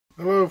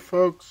Hello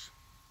folks,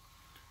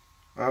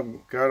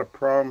 I've got a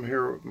problem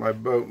here with my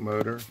boat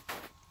motor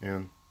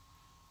and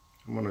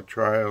I'm going to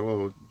try a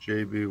little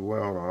JB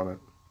Weld on it.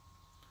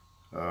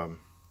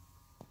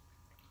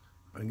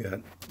 I got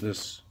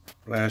this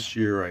last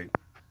year.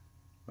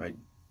 I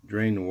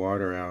drained the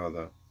water out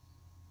of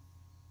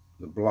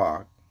the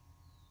block.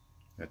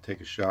 I take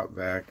a shop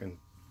vac and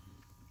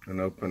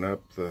open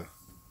up the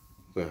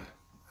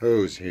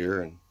hose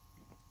here and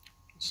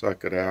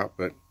suck it out,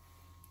 but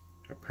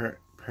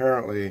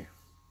apparently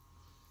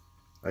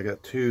I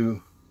got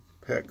two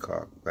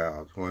petcock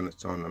valves. One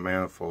that's on the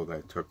manifold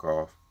I took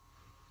off,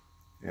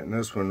 and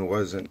this one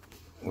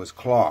was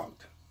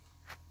clogged.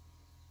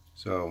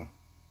 So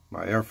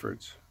my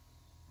efforts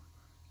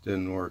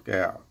didn't work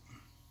out.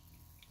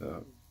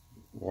 The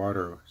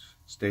water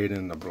stayed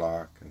in the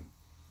block, and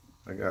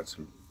I got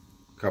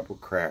couple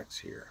cracks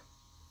here.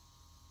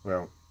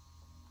 Well,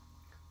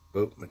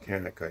 boat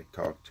mechanic I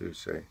talked to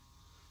say,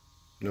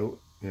 no,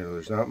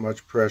 there's not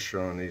much pressure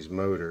on these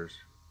motors.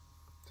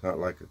 It's not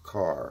like a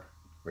car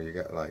where you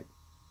got like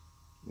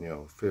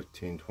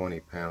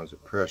 15-20 pounds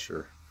of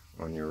pressure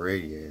on your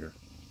radiator.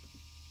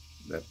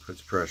 That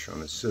puts pressure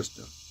on the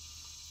system.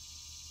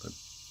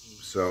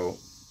 So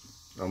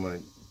I'm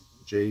going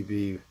to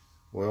JB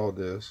Weld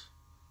this.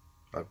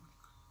 I've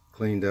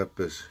cleaned up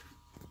this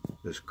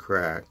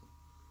crack.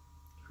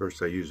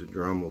 First I used a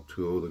Dremel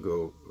tool to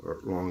go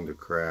along the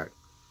crack.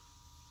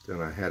 Then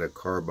I had a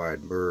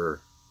carbide burr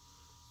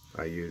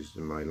I used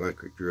in my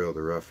electric drill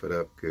to rough it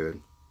up good,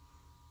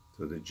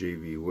 so the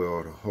JB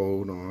Weld to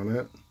hold on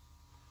it.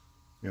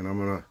 And I'm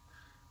gonna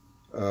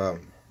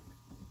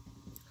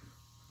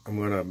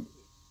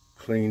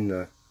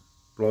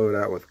blow it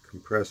out with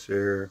compressed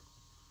air,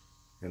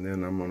 and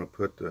then I'm gonna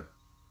put the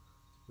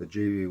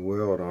JB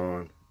Weld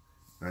on.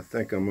 I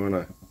think I'm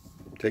gonna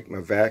take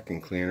my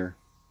vacuum cleaner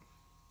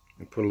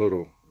and put a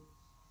little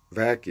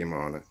vacuum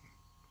on it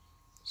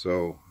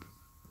so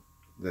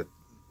that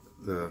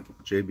the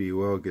JB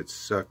Weld gets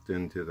sucked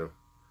into the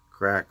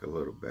crack a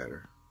little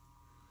better.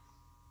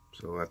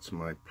 So that's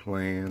my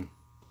plan,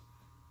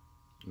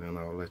 and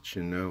I'll let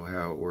you know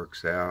how it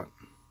works out.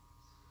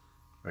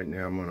 Right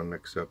now I'm going to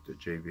mix up the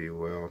JB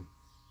Weld.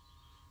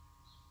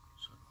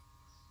 So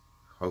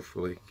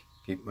hopefully,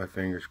 keep my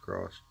fingers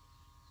crossed.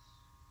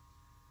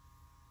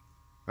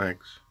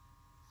 Thanks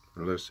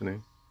for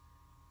listening.